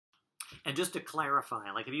And just to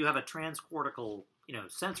clarify, like if you have a transcortical,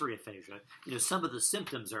 sensory aphasia, some of the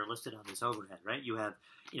symptoms are listed on this overhead, right? You have,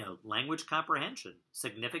 language comprehension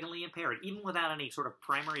significantly impaired, even without any sort of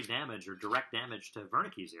primary damage or direct damage to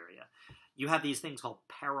Wernicke's area. You have these things called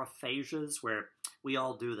paraphasias, where we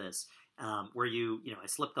all do this, where I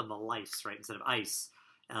slip them the lice, right, instead of ice.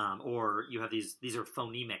 Or you have these are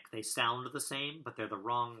phonemic. They sound the same, but they're the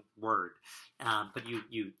wrong word. But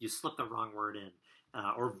you slip the wrong word in.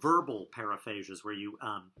 Or verbal paraphasias, where you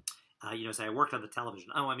say, I worked on the television.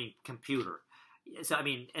 Oh, I mean, computer. So,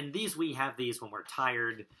 and we have these when we're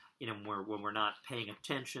tired, when we're not paying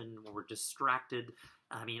attention, when we're distracted.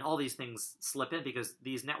 All these things slip in because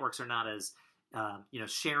these networks are not as,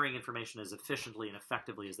 sharing information as efficiently and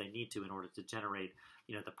effectively as they need to in order to generate,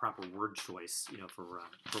 the proper word choice, for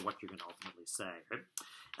what you're going to ultimately say.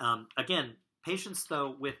 Right? Again, patients,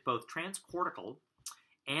 though, with both transcortical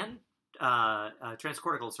and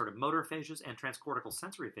transcortical sort of motor aphasias and transcortical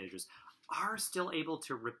sensory aphasias are still able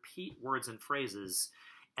to repeat words and phrases.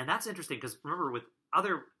 And that's interesting because remember, with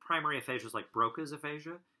other primary aphasias like Broca's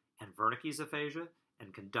aphasia and Wernicke's aphasia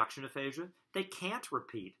and conduction aphasia, they can't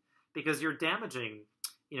repeat because you're damaging,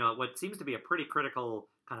 what seems to be a pretty critical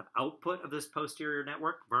kind of output of this posterior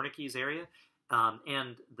network, Wernicke's area,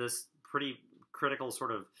 and this pretty critical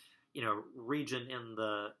sort of, region in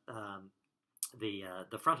the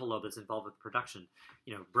frontal lobe that's involved with production,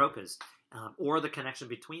 Broca's, or the connection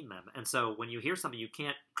between them. And so when you hear something, you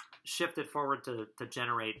can't shift it forward to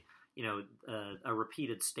generate, a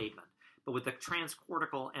repeated statement. But with the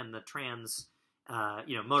transcortical and the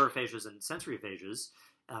motor aphasias and sensory aphasias,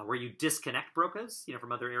 where you disconnect Broca's,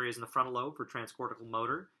 from other areas in the frontal lobe for transcortical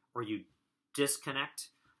motor, or you disconnect,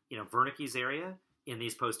 Wernicke's area in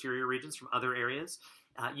these posterior regions from other areas,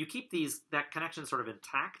 you keep that connection sort of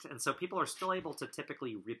intact, and so people are still able to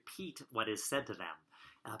typically repeat what is said to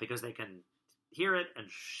them because they can hear it and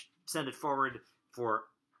send it forward for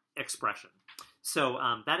expression. So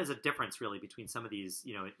that is a difference really between some of these,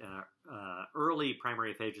 early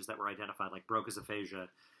primary aphasias that were identified, like Broca's aphasia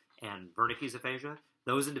and Wernicke's aphasia.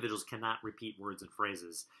 Those individuals cannot repeat words and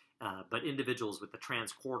phrases, but individuals with the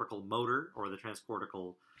transcortical motor or the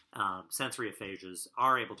transcortical sensory aphasias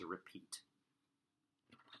are able to repeat.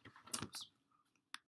 Oops.